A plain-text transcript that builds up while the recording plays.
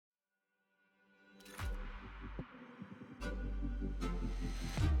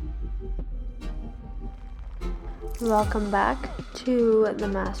Welcome back to the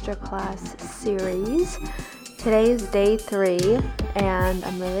Masterclass series. Today is day 3 and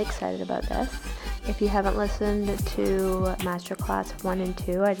I'm really excited about this. If you haven't listened to Masterclass 1 and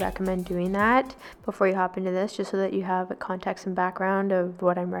 2, I'd recommend doing that before you hop into this, just so that you have a context and background of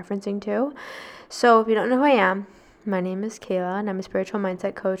what I'm referencing to. So if you don't know who I am, my name is Kayla, and I'm a spiritual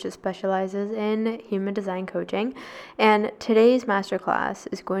mindset coach that specializes in human design coaching. And today's masterclass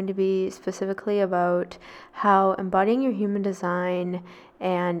is going to be specifically about how embodying your human design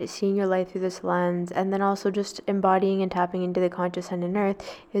and seeing your life through this lens, and then also just embodying and tapping into the conscious sun and earth,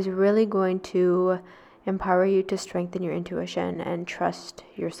 is really going to empower you to strengthen your intuition and trust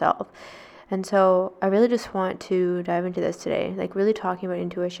yourself. And so I really just want to dive into this today, like really talking about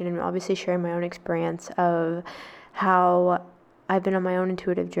intuition and obviously sharing my own experience of how I've been on my own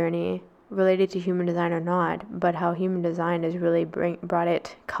intuitive journey related to human design or not, but how human design has really brought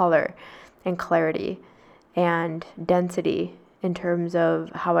it color and clarity and density in terms of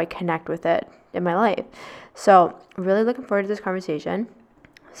how I connect with it in my life. So really looking forward to this conversation.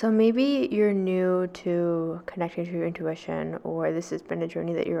 So maybe you're new to connecting to your intuition, or this has been a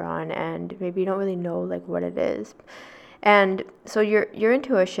journey that you're on and maybe you don't really know like what it is. And so your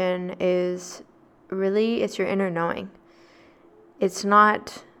intuition is really, it's your inner knowing. It's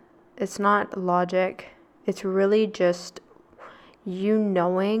not logic. It's really just you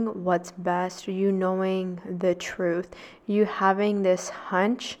knowing what's best, you knowing the truth, you having this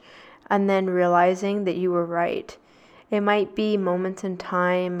hunch and then realizing that you were right. It might be moments in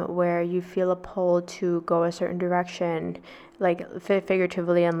time where you feel a pull to go a certain direction, like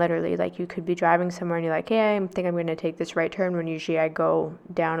figuratively and literally. Like you could be driving somewhere and you're like, hey, I think I'm going to take this right turn, when usually I go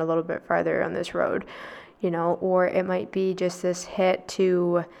down a little bit farther on this road, or it might be just this hit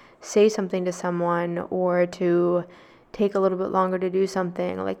to say something to someone or to take a little bit longer to do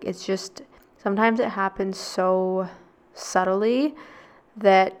something. Like it's just, sometimes it happens so subtly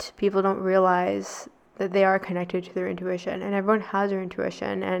that people don't realize that they are connected to their intuition, and everyone has their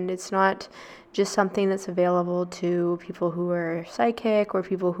intuition, and it's not just something that's available to people who are psychic or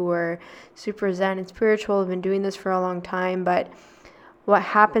people who are super zen and spiritual, have been doing this for a long time. But what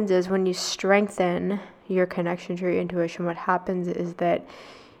happens is when you strengthen your connection to your intuition, what happens is that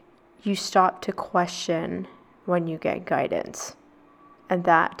you stop to question when you get guidance, and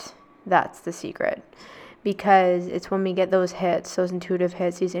that's the secret. Because it's when we get those hits, those intuitive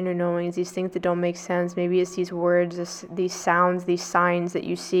hits, these inner knowings, these things that don't make sense. Maybe it's these words, these sounds, these signs that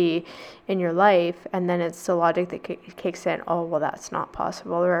you see in your life, and then it's the logic that kicks in. Oh, well, that's not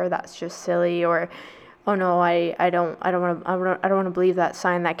possible, or that's just silly, or oh no, I don't want to believe that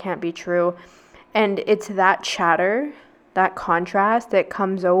sign. That can't be true. And it's that chatter, that contrast that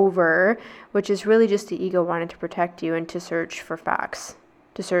comes over, which is really just the ego wanting to protect you and to search for facts,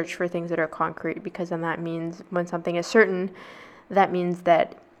 to search for things that are concrete, because then that means when something is certain, that means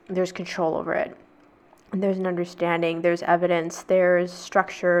that there's control over it. And there's an understanding, there's evidence, there's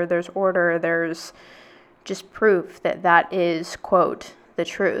structure, there's order, there's just proof that that is, quote, the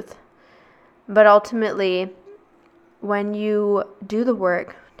truth. But ultimately, when you do the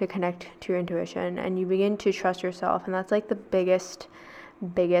work to connect to your intuition and you begin to trust yourself, and that's like the biggest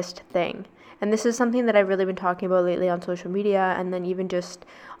thing. And this is something that I've really been talking about lately on social media, and then even just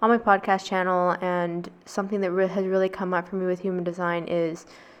on my podcast channel, and something that has really come up for me with human design is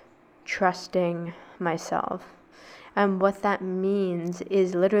trusting myself. And what that means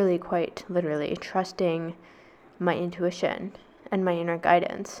is quite literally, trusting my intuition and my inner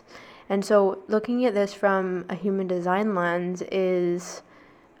guidance. And so looking at this from a human design lens is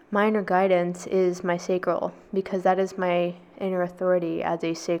my inner guidance is my sacral, because that is my inner authority as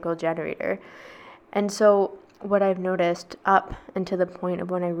a sacral generator. And so what I've noticed up until the point of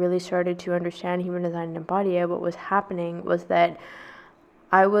when I really started to understand human design and embody it, what was happening was that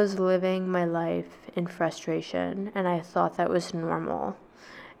I was living my life in frustration, and I thought that was normal.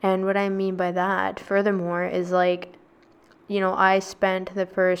 And what I mean by that, furthermore, is I spent the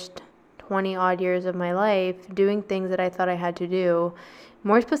first 20 odd years of my life doing things that I thought I had to do.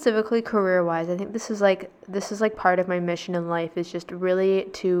 More specifically, career-wise, I think this is like part of my mission in life, is just really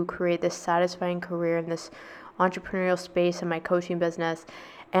to create this satisfying career in this entrepreneurial space in my coaching business.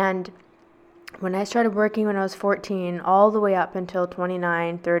 And when I started working when I was 14, all the way up until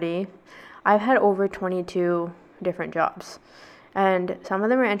 29, 30, I've had over 22 different jobs. And some of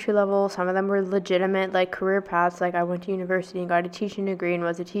them were entry level, some of them were legitimate like career paths. Like I went to university and got a teaching degree and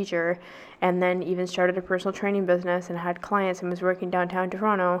was a teacher, and then even started a personal training business and had clients and was working downtown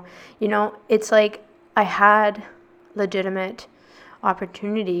Toronto. It's like I had legitimate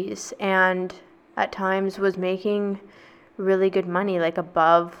opportunities, and at times was making really good money, like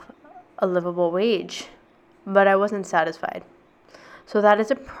above a livable wage. but I wasn't satisfied. So that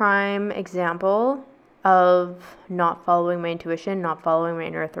is a prime example of not following my intuition, not following my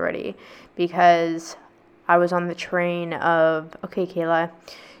inner authority, because I was on the train of, okay, Kayla,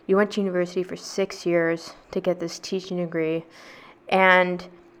 you went to university for 6 years to get this teaching degree, and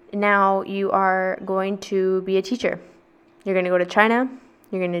now you are going to be a teacher. You're going to go to China,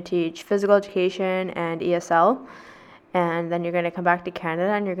 you're going to teach physical education and ESL, and then you're going to come back to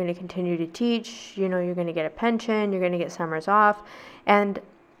Canada and you're going to continue to teach. You're going to get a pension, you're going to get summers off. And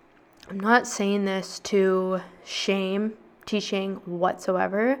I'm not saying this to shame teaching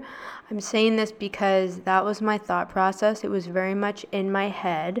whatsoever. I'm saying this because that was my thought process. It was very much in my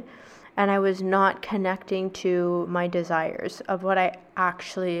head, and I was not connecting to my desires of what I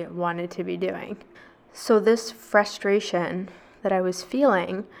actually wanted to be doing. So this frustration that I was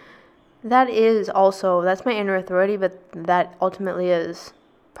feeling, that's my inner authority, but that ultimately is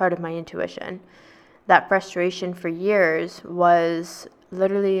part of my intuition. That frustration for years was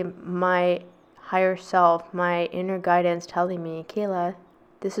literally my higher self, my inner guidance telling me, Kayla,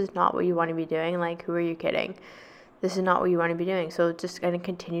 this is not what you want to be doing. Like, who are you kidding? This is not what you want to be doing. So it's just going to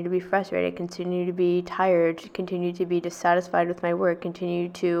continue to be frustrated, continue to be tired, continue to be dissatisfied with my work, continue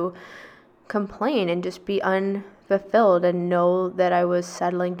to complain and just be unfulfilled and know that I was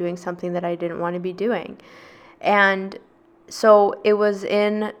settling doing something that I didn't want to be doing. And so it was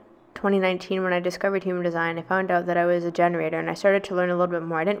in 2019 when I discovered human design. I found out that I was a generator, and I started to learn a little bit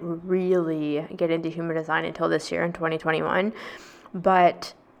more. I didn't really get into human design until this year in 2021.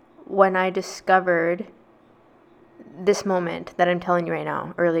 But when I discovered this moment that I'm telling you right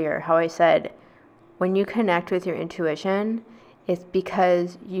now, earlier, how I said, when you connect with your intuition, it's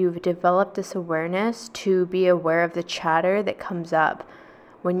because you've developed this awareness to be aware of the chatter that comes up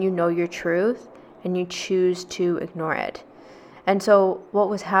when you know your truth and you choose to ignore it. And so what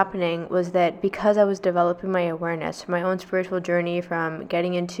was happening was that because I was developing my awareness, my own spiritual journey from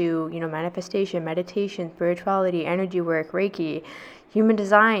getting into, manifestation, meditation, spirituality, energy work, Reiki, human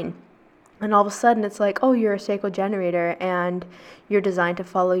design, and all of a sudden it's like, oh, you're a sacral generator and you're designed to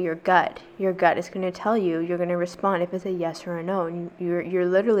follow your gut. Your gut is going to tell you, you're going to respond if it's a yes or a no. And you're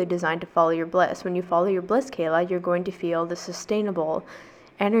literally designed to follow your bliss. When you follow your bliss, Kayla, you're going to feel the sustainable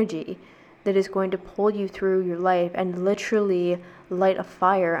energy that is going to pull you through your life and literally light a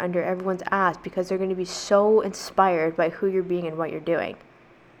fire under everyone's ass because they're going to be so inspired by who you're being and what you're doing.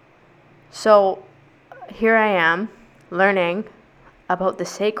 So here I am learning about the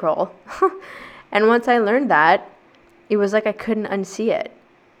sacral. And once I learned that, it was like I couldn't unsee it.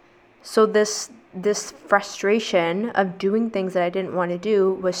 So this frustration of doing things that I didn't want to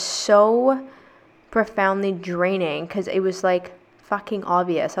do was so profoundly draining because it was like fucking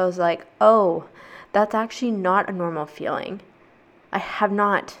obvious. I was like, oh, that's actually not a normal feeling. I have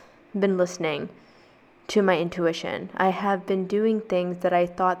not been listening to my intuition. I have been doing things that I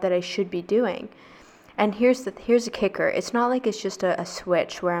thought that I should be doing. And here's the kicker. It's not like it's just a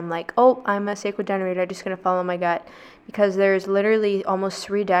switch where I'm like, oh, I'm a sacral generator, I'm just going to follow my gut. Because there's literally almost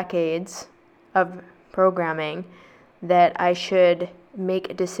 3 decades of programming that I should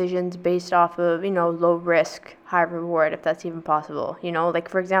make decisions based off of, low risk, high reward, if that's even possible. Like,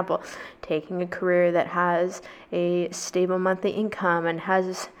 for example, taking a career that has a stable monthly income and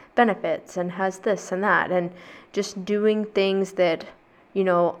has benefits and has this and that, and just doing things that,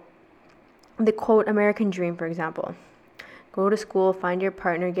 the quote American dream, for example. Go to school, find your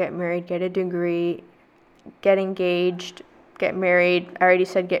partner, get married, get a degree, get engaged, get married. I already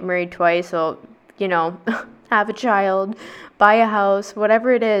said get married twice, so, have a child, buy a house,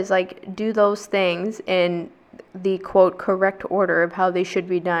 whatever it is, like do those things in the quote correct order of how they should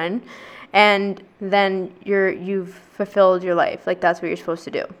be done, and then you've fulfilled your life. Like that's what you're supposed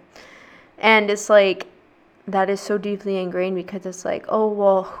to do. And it's like that is so deeply ingrained because it's like, oh,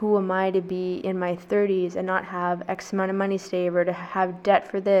 well, who am I to be in my 30s and not have X amount of money saved, or to have debt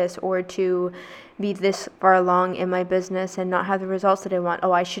for this, or to be this far along in my business and not have the results that I want?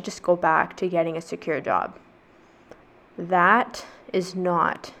 Oh, I should just go back to getting a secure job. That is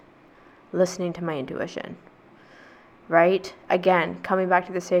not listening to my intuition, right? Again, coming back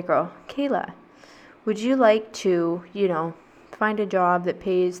to the sacral. Kayla, would you like to, find a job that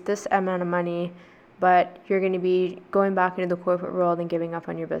pays this amount of money, but you're going to be going back into the corporate world and giving up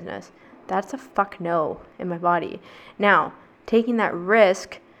on your business? That's a fuck no in my body. Now, taking that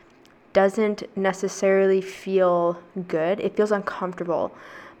risk doesn't necessarily feel good. It feels uncomfortable.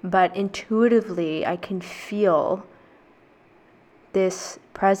 But intuitively, I can feel this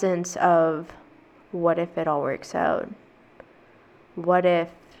presence of, what if it all works out? What if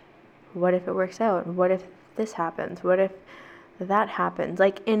it works out? What if this happens? What if that happens?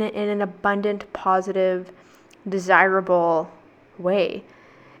 Like in an abundant, positive, desirable way.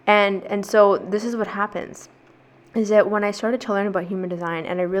 And so this is what happens, is that when I started to learn about human design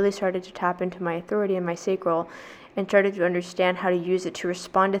and I really started to tap into my authority and my sacral and started to understand how to use it to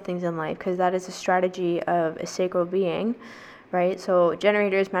respond to things in life, because that is a strategy of a sacral being, right? So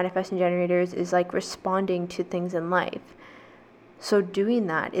generators, manifesting generators, is like responding to things in life. So doing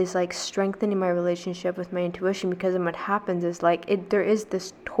that is like strengthening my relationship with my intuition, because then what happens is like there is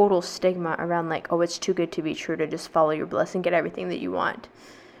this total stigma around like, oh, it's too good to be true to just follow your bliss and get everything that you want,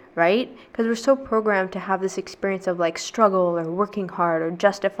 right? Because we're so programmed to have this experience of like struggle or working hard or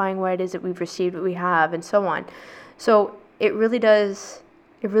justifying what it is that we've received, what we have, and so on. So it really does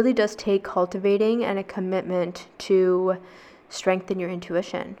take cultivating and a commitment to strengthen your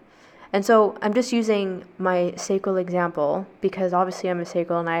intuition. And so I'm just using my sacral example because obviously I'm a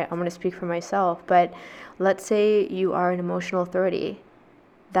sacral and I'm going to speak for myself. But let's say you are an emotional authority.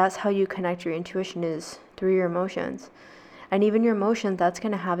 That's how you connect your intuition, is through your emotions. And even your emotions, that's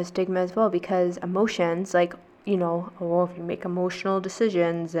going to have a stigma as well, because emotions, like, if you make emotional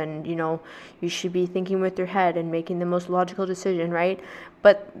decisions and, you should be thinking with your head and making the most logical decision, right?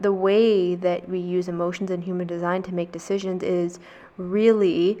 But the way that we use emotions in human design to make decisions is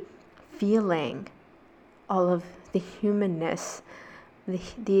really feeling all of the humanness,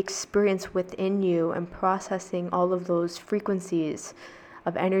 the experience within you, and processing all of those frequencies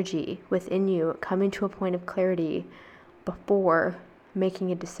of energy within you, coming to a point of clarity before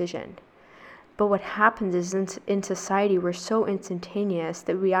making a decision. But what happens is in society, we're so instantaneous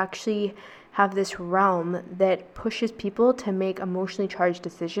that we actually have this realm that pushes people to make emotionally charged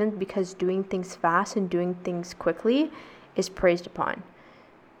decisions, because doing things fast and doing things quickly is praised upon,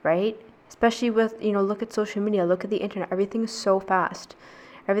 right? Especially with, look at social media, look at the internet. Everything is so fast.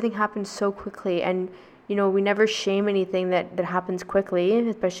 Everything happens so quickly. And, we never shame anything that happens quickly,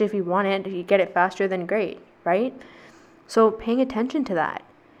 especially if you want it. If you get it faster, then great, right? So paying attention to that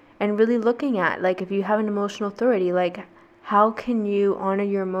and really looking at, like, if you have an emotional authority, like, how can you honor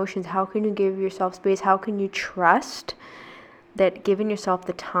your emotions? How can you give yourself space? How can you trust that giving yourself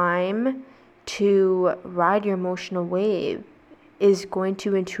the time to ride your emotional wave is going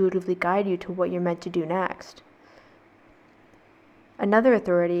to intuitively guide you to what you're meant to do next? Another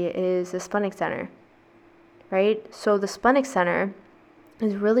authority is the splenic center, right? So the splenic center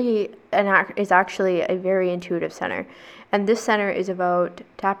is actually a very intuitive center. And this center is about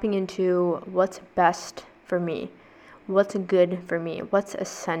tapping into what's best for me, what's good for me, what's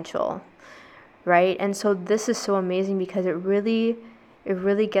essential, right? And so this is so amazing because it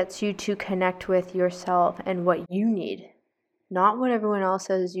really gets you to connect with yourself and what you need. Not what everyone else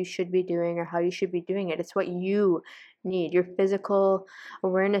says you should be doing or how you should be doing it. It's what you need, your physical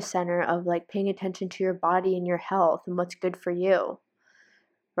awareness center of like paying attention to your body and your health and what's good for you,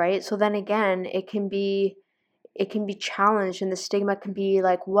 right? So then again, it can be challenged, and the stigma can be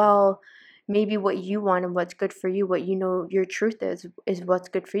like, well, maybe what you want and what's good for you, what your truth is what's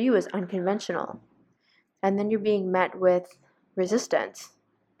good for you, is unconventional. And then you're being met with resistance.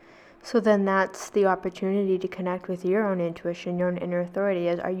 So then that's the opportunity to connect with your own intuition, your own inner authority.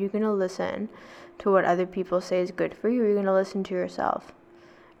 Is, are you going to listen to what other people say is good for you, or are you going to listen to yourself?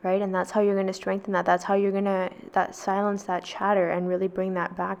 Right? And that's how you're going to strengthen that. That's how you're going to silence that chatter and really bring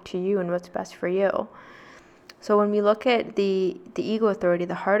that back to you and what's best for you. So when we look at the ego authority,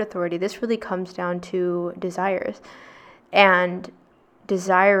 the heart authority, this really comes down to desires and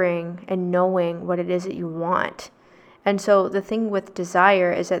desiring and knowing what it is that you want. And so the thing with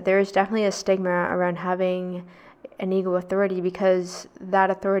desire is that there is definitely a stigma around having an ego authority, because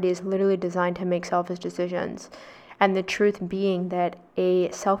that authority is literally designed to make selfish decisions. And the truth being that a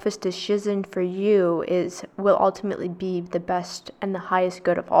selfish decision for you will ultimately be the best and the highest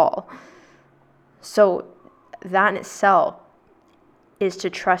good of all. So that in itself is to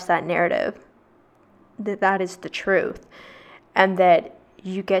trust that narrative, that is the truth, and that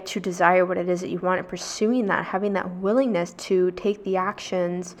you get to desire what it is that you want, and pursuing that, having that willingness to take the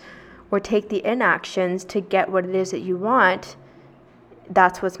actions or take the inactions to get what it is that you want.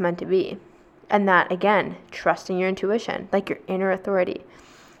 That's what's meant to be. And that, again, trusting your intuition, like your inner authority.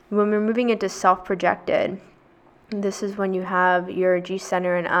 When we're moving into self-projected, this is when you have your G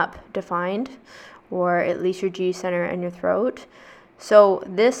center and up defined, or at least your G center and your throat. So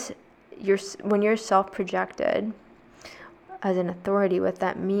when you're self-projected as an authority, what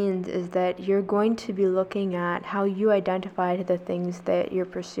that means is that you're going to be looking at how you identify the things that you're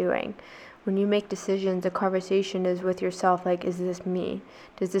pursuing. When you make decisions, the conversation is with yourself, like, is this me?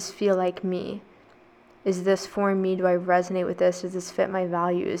 Does this feel like me? Is this for me? Do I resonate with this? Does this fit my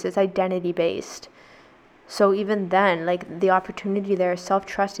values? It's identity based. So even then, like, the opportunity there,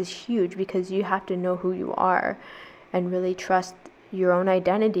 self-trust is huge, because you have to know who you are and really trust your own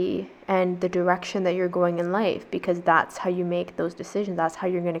identity and the direction that you're going in life, because that's how you make those decisions. That's how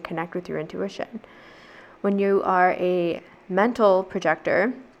you're going to connect with your intuition. When you are a mental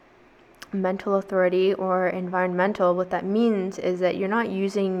projector, mental authority, or environmental, what that means is that you're not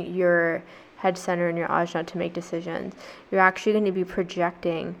using your head center and your ajna to make decisions. You're actually going to be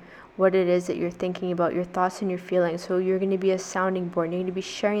projecting what it is that you're thinking about, your thoughts and your feelings. So you're going to be a sounding board. You're going to be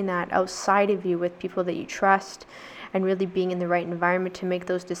sharing that outside of you with people that you trust, and really being in the right environment to make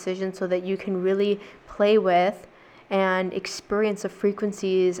those decisions, so that you can really play with and experience the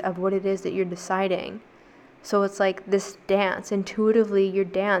frequencies of what it is that you're deciding. So it's like this dance. Intuitively, your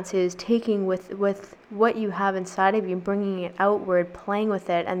dance is taking with what you have inside of you, bringing it outward, playing with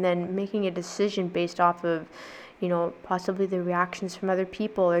it, and then making a decision based off of, possibly the reactions from other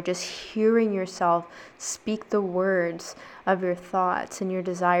people, or just hearing yourself speak the words of your thoughts and your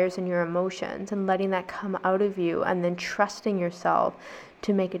desires and your emotions, and letting that come out of you, and then trusting yourself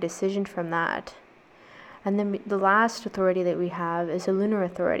to make a decision from that. And then the last authority that we have is a lunar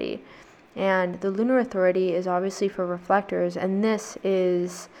authority. And the lunar authority is obviously for reflectors, and this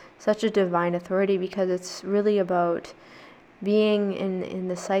is such a divine authority, because it's really about being in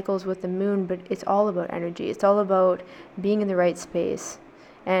the cycles with the moon, but it's all about energy. It's all about being in the right space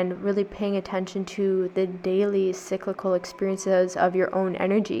and really paying attention to the daily cyclical experiences of your own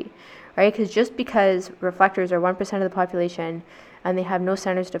energy, right? Because just because reflectors are 1% of the population and they have no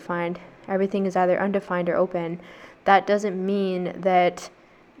centers defined, everything is either undefined or open, that doesn't mean that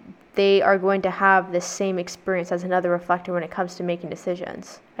they are going to have the same experience as another reflector when it comes to making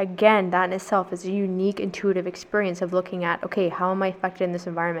decisions. Again, that in itself is a unique intuitive experience of looking at, okay, how am I affected in this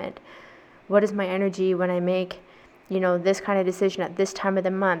environment? What is my energy when I make, this kind of decision at this time of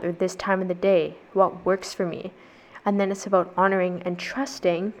the month or this time of the day? What works for me? And then it's about honoring and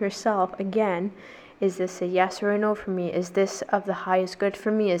trusting yourself. Again, is this a yes or a no for me? Is this of the highest good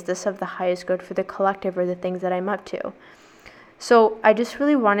for me? Is this of the highest good for the collective or the things that I'm up to? So I just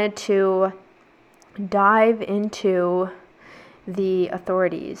really wanted to dive into the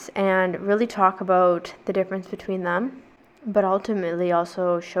authorities and really talk about the difference between them, but ultimately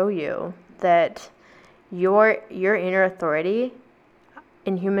also show you that your inner authority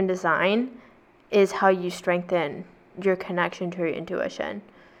in human design is how you strengthen your connection to your intuition.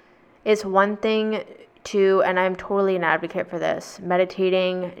 It's one thing to, and I'm totally an advocate for this,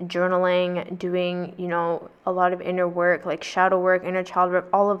 meditating, journaling, doing, a lot of inner work, like shadow work, inner child work,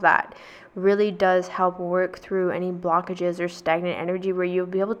 all of that really does help work through any blockages or stagnant energy, where you'll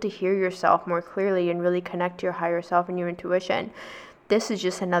be able to hear yourself more clearly and really connect to your higher self and your intuition. This is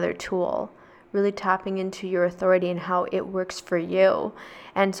just another tool, really tapping into your authority and how it works for you.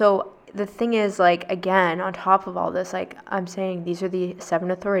 And so the thing is, like, again, on top of all this, like I'm saying, these are the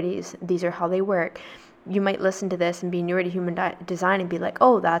 7 authorities. These are how they work. You might listen to this and be newer to human design and be like,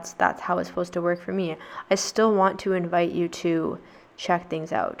 oh, that's how it's supposed to work for me. I still want to invite you to check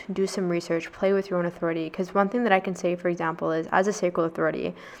things out, do some research, play with your own authority. Because one thing that I can say, for example, is as a sacral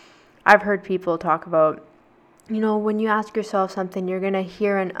authority, I've heard people talk about, when you ask yourself something, you're going to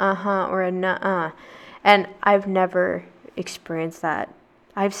hear an uh-huh or a nuh-uh. And I've never experienced that.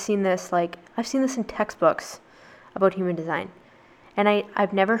 I've seen this in textbooks about human design. And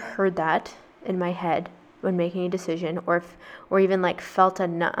I've never heard that in my head when making a decision, or even like felt a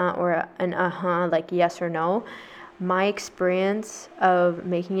nuh-uh or an uh-huh, like yes or no. My experience of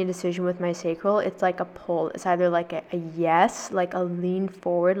making a decision with my sacral, it's like a pull. It's either like a yes, like a lean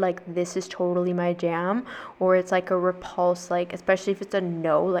forward, like this is totally my jam, or it's like a repulse, like especially if it's a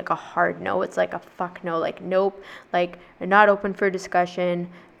no, like a hard no, it's like a fuck no, like nope, like not open for discussion,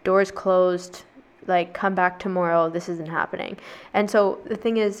 doors closed, like come back tomorrow, this isn't happening. And so the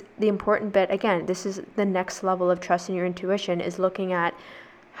thing is, the important bit, again, this is the next level of trusting your intuition, is looking at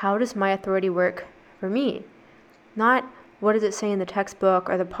how does my authority work for me? Not what does it say in the textbook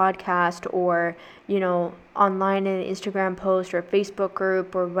or the podcast or, online in an Instagram post or a Facebook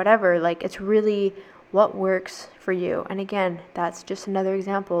group or whatever. Like, it's really what works for you. And again, that's just another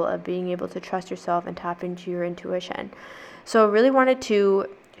example of being able to trust yourself and tap into your intuition. So I really wanted to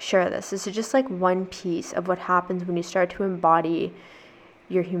share this. This is just like one piece of what happens when you start to embody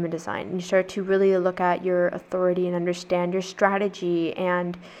your human design, and you start to really look at your authority and understand your strategy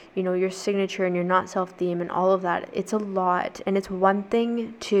and your signature and your not self theme and all of that. It's a lot, and it's one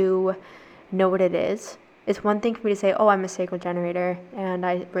thing to know what it is. It's one thing for me to say, oh, I'm a sacral generator and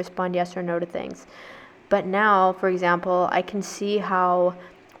I respond yes or no to things. But now, for example, I can see how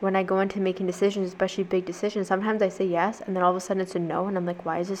when I go into making decisions, especially big decisions, sometimes I say yes, and then all of a sudden it's a no, and I'm like,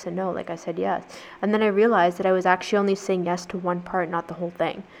 why is this a no? Like, I said yes. And then I realized that I was actually only saying yes to one part, not the whole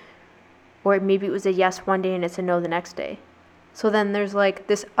thing. Or maybe it was a yes one day and it's a no the next day. So then there's like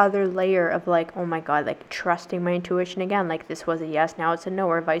this other layer of like, oh my God, like trusting my intuition again. Like, this was a yes, now it's a no,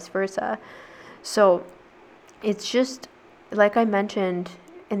 or vice versa. So it's just, like I mentioned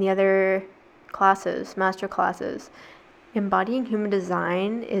in the other classes, master classes, embodying human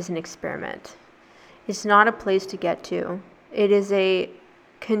design is an experiment. It's not a place to get to. It is a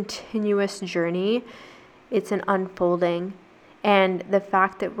continuous journey. It's an unfolding. And the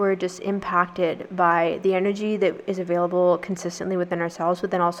fact that we're just impacted by the energy that is available consistently within ourselves,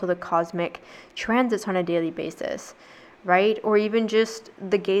 but then also the cosmic transits on a daily basis, right? Or even just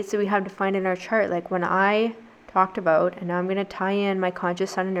the gates that we have to find in our chart. Like when I talked about, and now I'm going to tie in my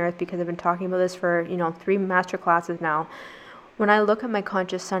conscious sun and earth because I've been talking about this for, 3 master classes now. When I look at my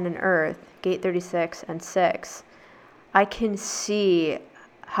conscious sun and earth, gate 36 and 6, I can see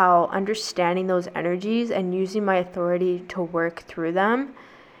how understanding those energies and using my authority to work through them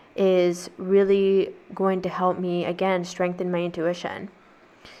is really going to help me, again, strengthen my intuition.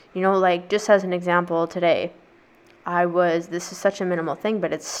 Like just as an example today, this is such a minimal thing,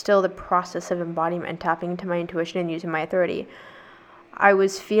 but it's still the process of embodiment and tapping into my intuition and using my authority. I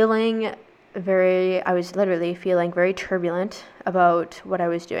was literally feeling very turbulent about what I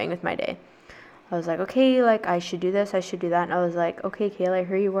was doing with my day. I was like, okay, like I should do this, I should do that. And I was like, okay, Kayla,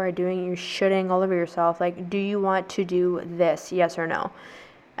 here you are you're shitting all over yourself. Like, do you want to do this? Yes or no?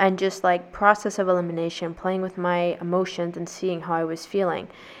 And just like process of elimination, playing with my emotions and seeing how I was feeling.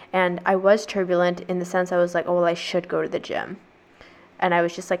 And I was turbulent in the sense I was like, oh, well, I should go to the gym. And I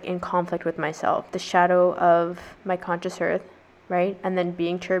was just like in conflict with myself, the shadow of my conscious earth, right? And then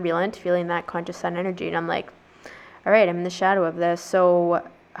being turbulent, feeling that conscious sun energy. And I'm like, all right, I'm in the shadow of this. So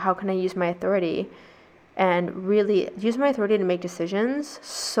how can I use my authority and really use my authority to make decisions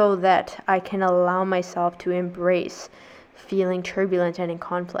so that I can allow myself to embrace feeling turbulent and in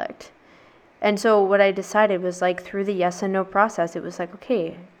conflict? And so what I decided was like through the yes and no process, it was like,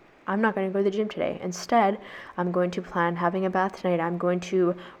 okay, I'm not going to go to the gym today. Instead, I'm going to plan having a bath tonight. I'm going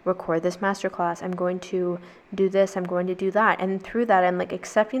to record this masterclass. I'm going to do this. I'm going to do that. And through that, I'm like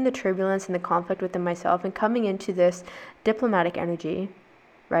accepting the turbulence and the conflict within myself and coming into this diplomatic energy,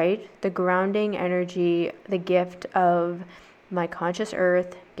 right? The grounding energy, the gift of my conscious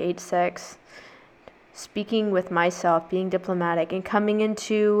earth, gate 6, speaking with myself, being diplomatic, and coming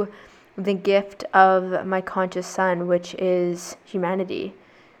into the gift of my conscious sun, which is humanity.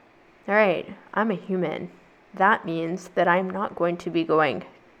 All right, I'm a human. That means that I'm not going to be going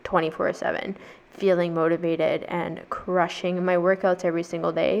 24/7, feeling motivated and crushing my workouts every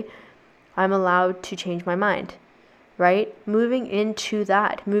single day. I'm allowed to change my mind, right? Moving into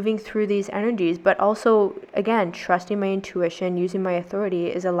that, moving through these energies, but also, again, trusting my intuition, using my authority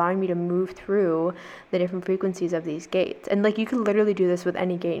is allowing me to move through the different frequencies of these gates. And like you can literally do this with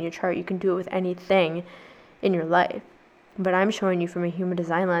any gate in your chart. You can do it with anything in your life. But I'm showing you from a human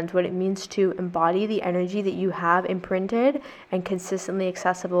design lens what it means to embody the energy that you have imprinted and consistently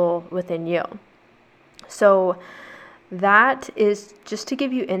accessible within you. So that is just to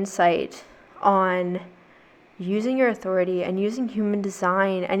give you insight on using your authority and using human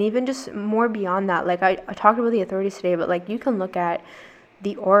design, and even just more beyond that. Like I talked about the authorities today, but like you can look at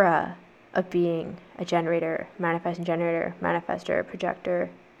the aura of being a generator, manifesting generator, manifester, projector,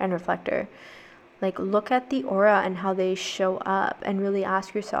 and reflector. Like look at the aura and how they show up and really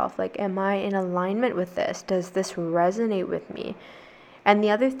ask yourself, like, am I in alignment with this? Does this resonate with me? And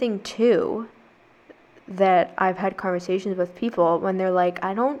the other thing too, that I've had conversations with people when they're like,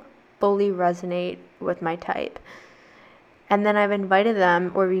 I don't fully resonate with my type. And then I've invited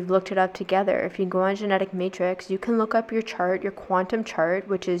them, or we've looked it up together. If you go on Genetic Matrix, you can look up your chart, your quantum chart,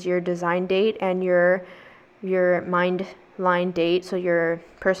 which is your design date and your mind line date, so your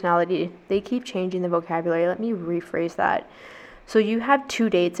personality. They keep changing the vocabulary. Let me rephrase that. So you have 2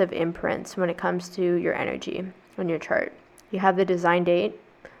 dates of imprints when it comes to your energy on your chart. You have the design date,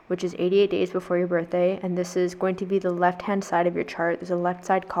 which is 88 days before your birthday, and this is going to be the left-hand side of your chart. There's a left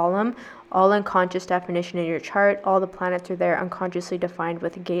side column, all unconscious definition in your chart. All the planets are there unconsciously defined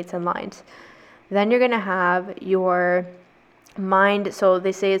with gates and lines. Then you're going to have your mind, so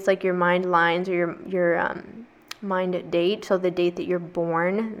they say it's like your mind lines or your mind date, so the date that you're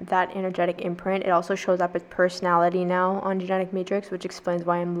born, that energetic imprint. It also shows up as personality now on Genetic Matrix, which explains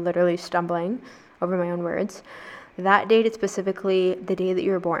why I'm literally stumbling over my own words. That date is specifically the day that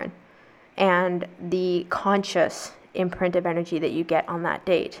you were born and the conscious imprint of energy that you get on that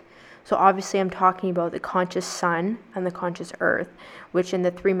date. So obviously I'm talking about the conscious sun and the conscious earth, which in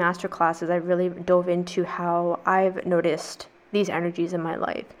the 3 masterclasses I really dove into how I've noticed these energies in my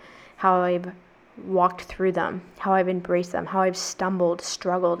life, how I've walked through them, how I've embraced them, how I've stumbled,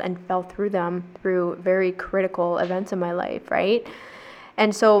 struggled, and fell through them through very critical events in my life, right?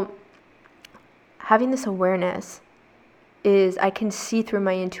 And so having this awareness is I can see through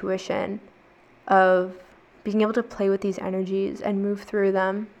my intuition of being able to play with these energies and move through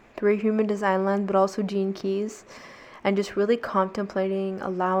them through a human design lens, but also gene keys, and just really contemplating,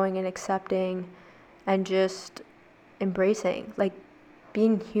 allowing, and accepting, and just embracing, like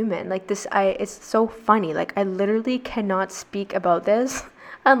being human. Like this, it's so funny. Like I literally cannot speak about this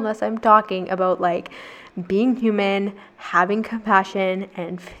unless I'm talking about like being human, having compassion,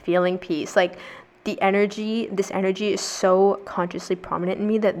 and feeling peace. Like this energy is so consciously prominent in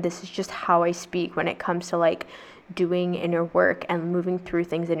me that this is just how I speak when it comes to like doing inner work and moving through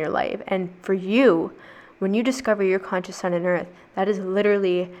things in your life. And for you, when you discover your conscious sun and earth, that is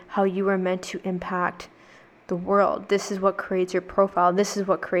literally how you are meant to impact the world. This is what creates your profile. This is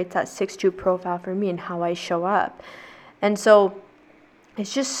what creates that 6-2 profile for me and how I show up. And so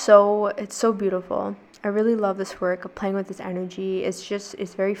it's so beautiful. I really love this work of playing with this energy.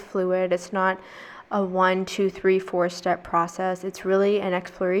 It's very fluid. It's not a 1, 2, 3, 4 step process. It's really an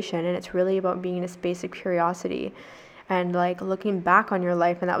exploration, and it's really about being in a space of curiosity and like looking back on your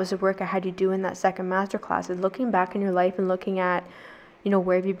life. And that was the work I had you do in that second masterclass, is looking back in your life and looking at,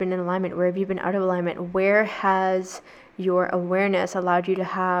 where have you been in alignment? Where have you been out of alignment? Where has your awareness allowed you to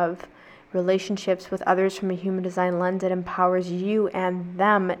have relationships with others from a human design lens that empowers you and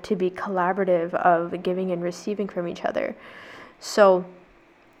them to be collaborative of giving and receiving from each other? So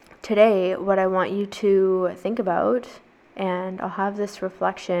today, what I want you to think about, and I'll have this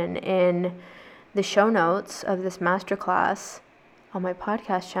reflection in the show notes of this masterclass on my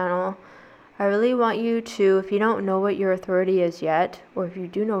podcast channel. I really want you to, if you don't know what your authority is yet, or if you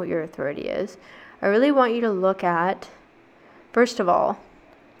do know what your authority is, I really want you to look at, first of all,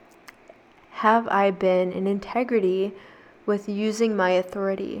 have I been in integrity with using my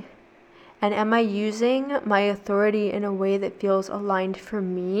authority? And am I using my authority in a way that feels aligned for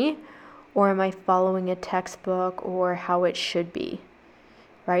me, or am I following a textbook or how it should be?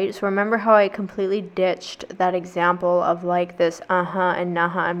 Right? So remember how I completely ditched that example of like this and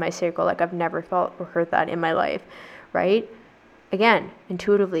naha in my circle, like I've never felt or heard that in my life, right? Again,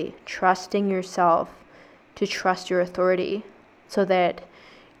 intuitively, trusting yourself to trust your authority so that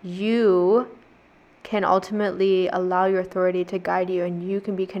you can ultimately allow your authority to guide you and you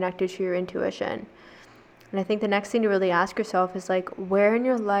can be connected to your intuition. And I think the next thing to really ask yourself is like, where in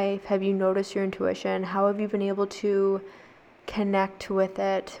your life have you noticed your intuition? How have you been able to connect with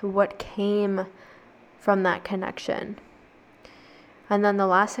it? What came from that connection? And then the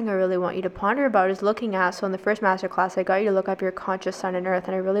last thing I really want you to ponder about is looking at, so in the first masterclass, I got you to look up your conscious sun and earth,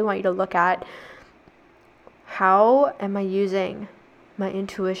 and I really want you to look at, how am I using my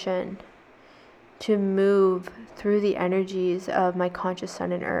intuition to move through the energies of my conscious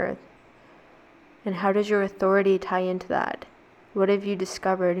sun and earth? And how does your authority tie into that? What have you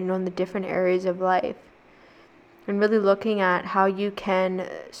discovered, in the different areas of life? And really looking at how you can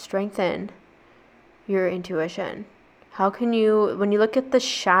strengthen your intuition. How can you, when you look at the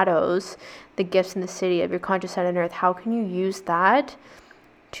shadows, the gifts in the city of your conscious sun and earth, how can you use that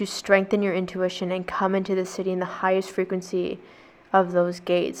to strengthen your intuition and come into the city in the highest frequency of those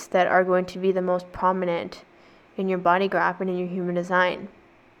gates that are going to be the most prominent in your body graph and in your human design?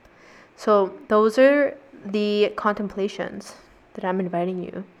 So those are the contemplations that I'm inviting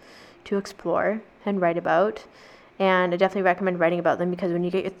you to explore and write about. And I definitely recommend writing about them, because when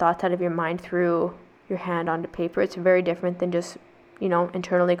you get your thoughts out of your mind through your hand onto paper, it's very different than just,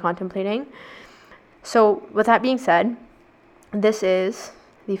 internally contemplating. So with that being said, this is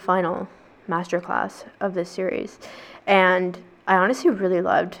the final masterclass of this series. And I honestly really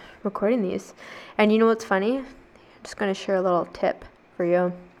loved recording these. And you know what's funny? I'm just going to share a little tip for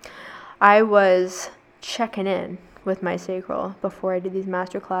you. I was checking in with my sacral before I did these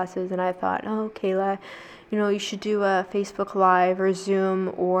masterclasses, and I thought, oh, Kayla, you should do a Facebook Live or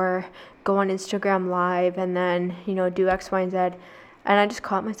Zoom or go on Instagram Live and then, do X, Y, and Z. And I just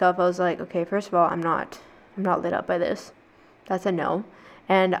caught myself. I was like, okay, first of all, I'm not lit up by this. That's a no.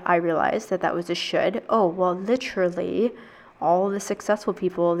 And I realized that was a should. Oh, well, literally all the successful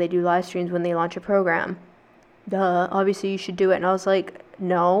people, they do live streams when they launch a program. Duh, obviously you should do it. And I was like,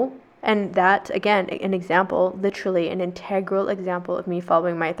 no. And that, again, an example, literally an integral example of me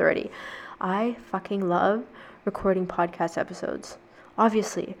following my authority. I fucking love recording podcast episodes.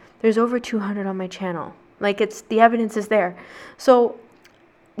 Obviously, there's over 200 on my channel. Like, the evidence is there. So,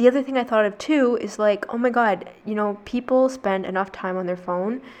 the other thing I thought of too is like, oh my God, people spend enough time on their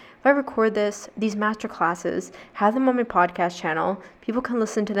phone. If I record these master classes, have them on my podcast channel, people can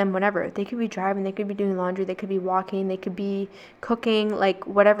listen to them whenever. They could be driving, they could be doing laundry, they could be walking, they could be cooking, like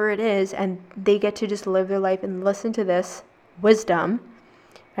whatever it is, and they get to just live their life and listen to this wisdom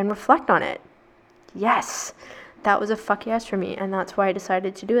and reflect on it. Yes, that was a fuck yes for me, and that's why I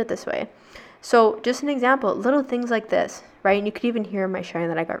decided to do it this way. So just an example, little things like this, right? And you could even hear my sharing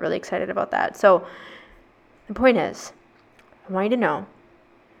that I got really excited about that. So the point is, I want you to know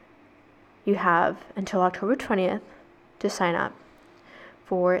you have until October 20th to sign up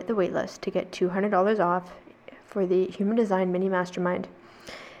for the waitlist to get $200 off for the Human Design Mini Mastermind.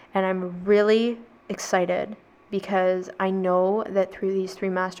 And I'm really excited because I know that through these 3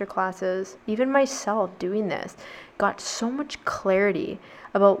 master classes, even myself doing this, got so much clarity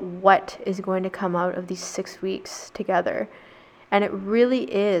about what is going to come out of these 6 weeks together. And it really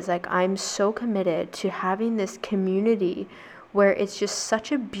is like, I'm so committed to having this community where it's just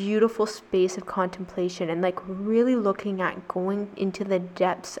such a beautiful space of contemplation and like really looking at going into the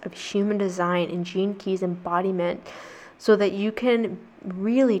depths of human design and Gene Keys embodiment so that you can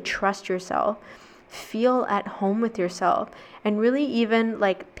really trust yourself, feel at home with yourself, and really even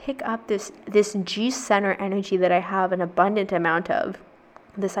like pick up this G center energy that I have an abundant amount of,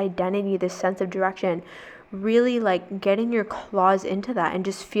 this identity, this sense of direction, really like getting your claws into that and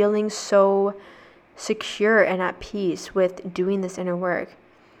just feeling so secure and at peace with doing this inner work,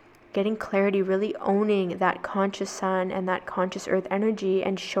 getting clarity, really owning that conscious sun and that conscious earth energy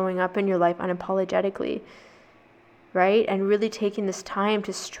and showing up in your life unapologetically, right? And really taking this time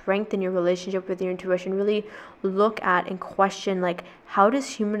to strengthen your relationship with your intuition, really look at and question, like, how does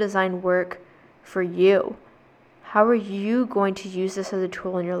human design work for you? How are you going to use this as a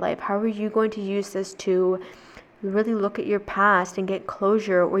tool in your life? How are you going to use this to really look at your past and get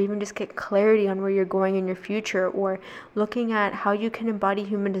closure, or even just get clarity on where you're going in your future, or looking at how you can embody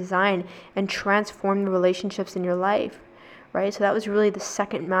human design and transform the relationships in your life, right? So that was really the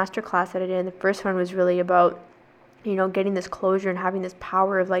second masterclass that I did. And the first one was really about, getting this closure and having this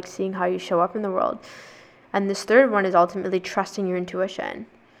power of like seeing how you show up in the world. And this third one is ultimately trusting your intuition,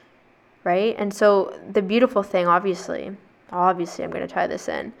 right? And so the beautiful thing, obviously I'm going to tie this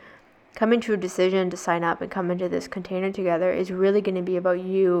in. Coming to a decision to sign up and come into this container together is really going to be about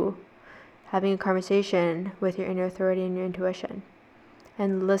you having a conversation with your inner authority and your intuition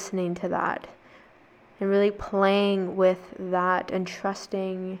and listening to that and really playing with that and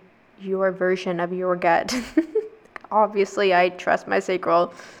trusting your version of your gut. Obviously, I trust my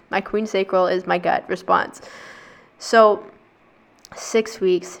sacral. My queen sacral is my gut response. So 6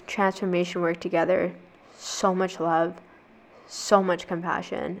 weeks, transformation work together, so much love, so much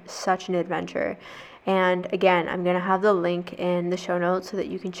compassion, such an adventure. And again, I'm going to have the link in the show notes so that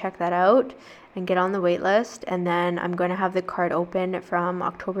you can check that out and get on the wait list. And then I'm going to have the card open from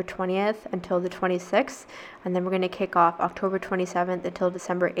October 20th until the 26th. And then we're going to kick off October 27th until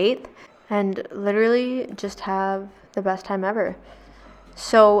December 8th. And literally just have the best time ever.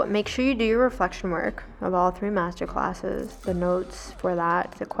 So make sure you do your reflection work of all 3 master classes. The notes for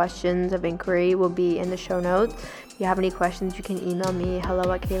that, the questions of inquiry will be in the show notes. If you have any questions, you can email me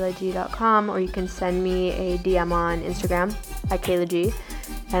hello@kaylag.com, or you can send me a DM on Instagram @kaylag.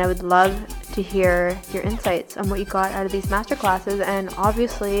 And I would love to hear your insights on what you got out of these master classes, and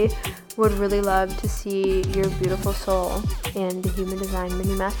obviously would really love to see your beautiful soul in the Human Design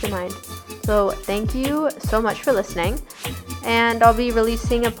Mini Mastermind. So thank you so much for listening, and I'll be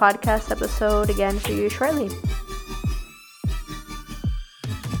releasing a podcast episode again for you shortly.